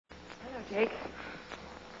Jake,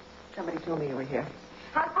 somebody told me you were here.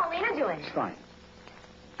 How's Paulina doing? She's fine.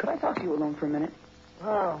 Could I talk to you alone for a minute?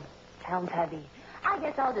 Oh, sounds heavy. I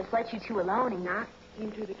guess I'll just let you two alone and not...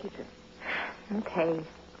 Into the kitchen. Okay.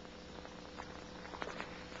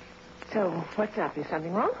 So, what's up? Is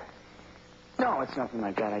something wrong? No, it's nothing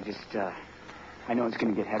like that. I know it's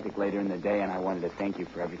going to get hectic later in the day, and I wanted to thank you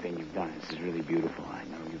for everything you've done. This is really beautiful. I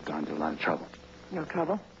know you've gone to a lot of trouble. No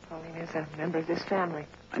trouble. Paulina is a member of this family.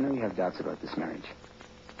 I know you have doubts about this marriage.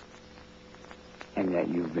 And yet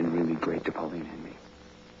you've been really great to Paulina and me.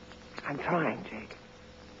 I'm trying, Jake.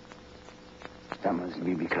 That must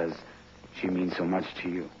be because she means so much to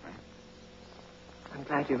you, right? I'm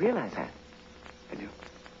glad you realize that. I do.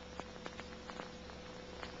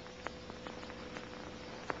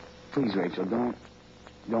 Please, Rachel, don't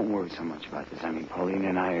worry so much about this. I mean, Paulina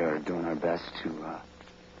and I are doing our best to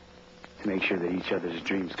make sure that each other's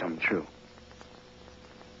dreams come true.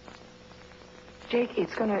 Jake,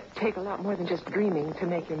 it's going to take a lot more than just dreaming to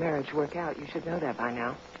make your marriage work out. You should know that by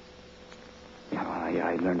now. Yeah, well,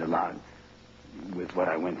 I learned a lot with what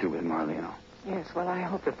I went through with Marley and all. Yes, well, I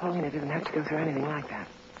hope that Paulina doesn't have to go through anything like that.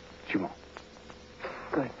 She won't.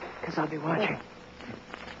 Good, because I'll be watching.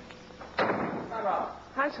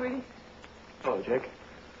 Hi, sweetie. Hello, Jake.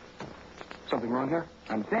 Something wrong here?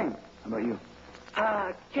 I'm thin. How about you?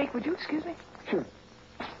 Jake, would you excuse me? Sure.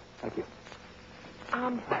 Thank you.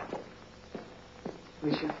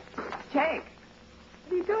 Felicia? Jake,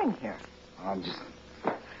 what are you doing here? I'm just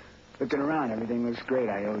looking around. Everything looks great.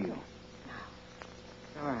 I owe you.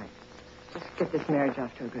 All right. Just get this marriage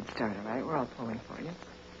off to a good start, all right? We're all pulling for you.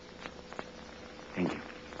 Thank you.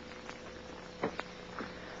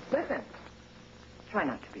 Listen, try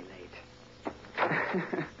not to be late.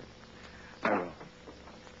 I will.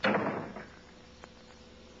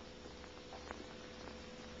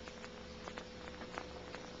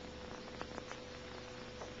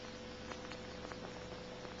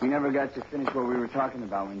 We never got to finish what we were talking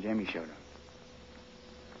about when Jamie showed up.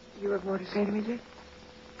 You have more to say to me, Jake?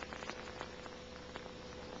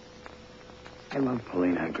 I love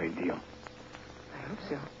Paulina a great deal. I hope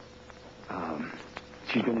so.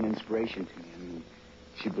 She's been an inspiration to me. I mean,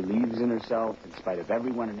 she believes in herself in spite of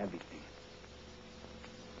everyone and everything.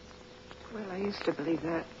 Well, I used to believe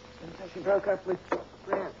that until she broke up with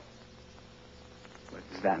Grant. What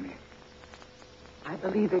does that mean? I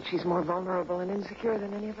believe that she's more vulnerable and insecure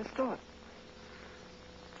than any of us thought.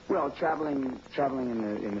 Well, traveling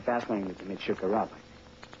in the fast lane with him, it shook her up.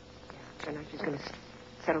 Yeah, so now she's going to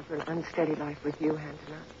settle for an unsteady life with you, hand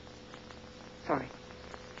in hand. Sorry.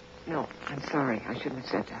 No, I'm sorry. I shouldn't have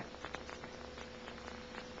said that.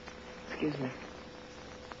 Excuse me.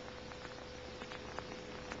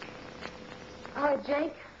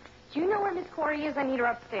 Jake, do you know where Miss Corey is? I need her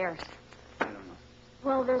upstairs. I don't know.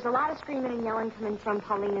 Well, there's a lot of screaming and yelling coming from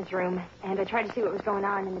Paulina's room, and I tried to see what was going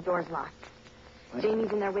on, and the door's locked. What?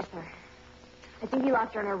 Jamie's in there with her. I think he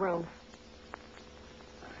locked her in her room.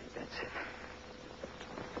 All right, that's it.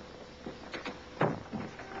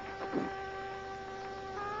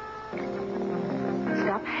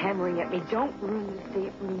 Stop hammering at me. Don't ruin this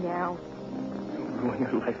day for me now. Don't ruin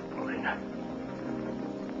your life, Paulina.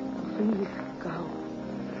 Please go.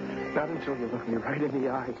 Not until you look me right in the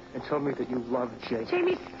eye and tell me that you love Jake.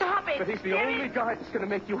 Jamie, stop it! That he's the only guy that's going to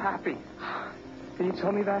make you happy. Can you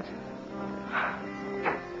tell me that?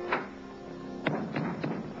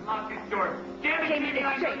 Unlock this door. Damn it, Jamie,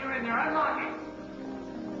 I know you're in there. Unlock it.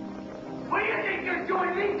 What do you think you're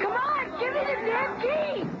doing? Leave. Come on, give me the damn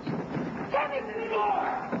key! Damn it, the door.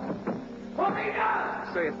 Paulina!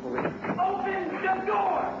 Say it, Paulina. Open the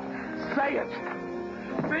door. Say it.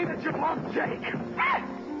 Say that you love Jake.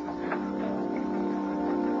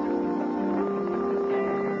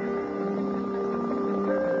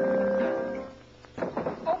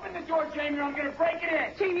 Open the door, Jamie, or I'm going to break it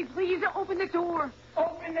in. Jamie, please, open the door.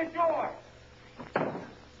 Open the door.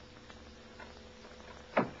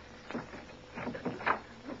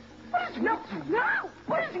 No!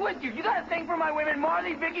 What is with you? You got a thing for my women,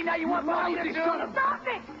 Marley, Vicky. Now you want Paulina too? Stop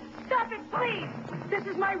it! Stop it, please! This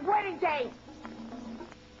is my wedding day!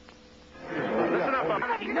 Listen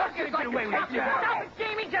up, You're not going to get away with it. Stop it,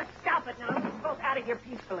 Jamie! Just stop it now. Let's both out of here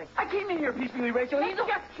peacefully. I came in here peacefully, Rachel. Let's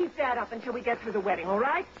just keep that up until we get through the wedding, all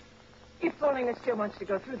right? If Paulina still wants to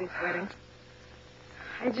go through this wedding.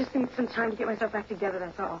 I just need some time to get myself back together,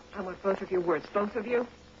 that's all. I want both of your words. Both of you?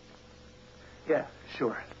 Yeah,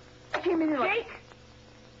 sure. I came in here like... Jake!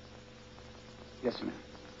 Yes, ma'am.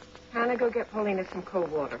 Hannah, go get Paulina some cold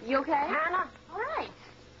water. You okay? Hannah! All right.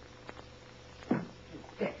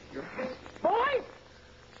 Boys!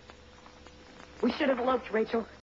 We should have eloped, Rachel.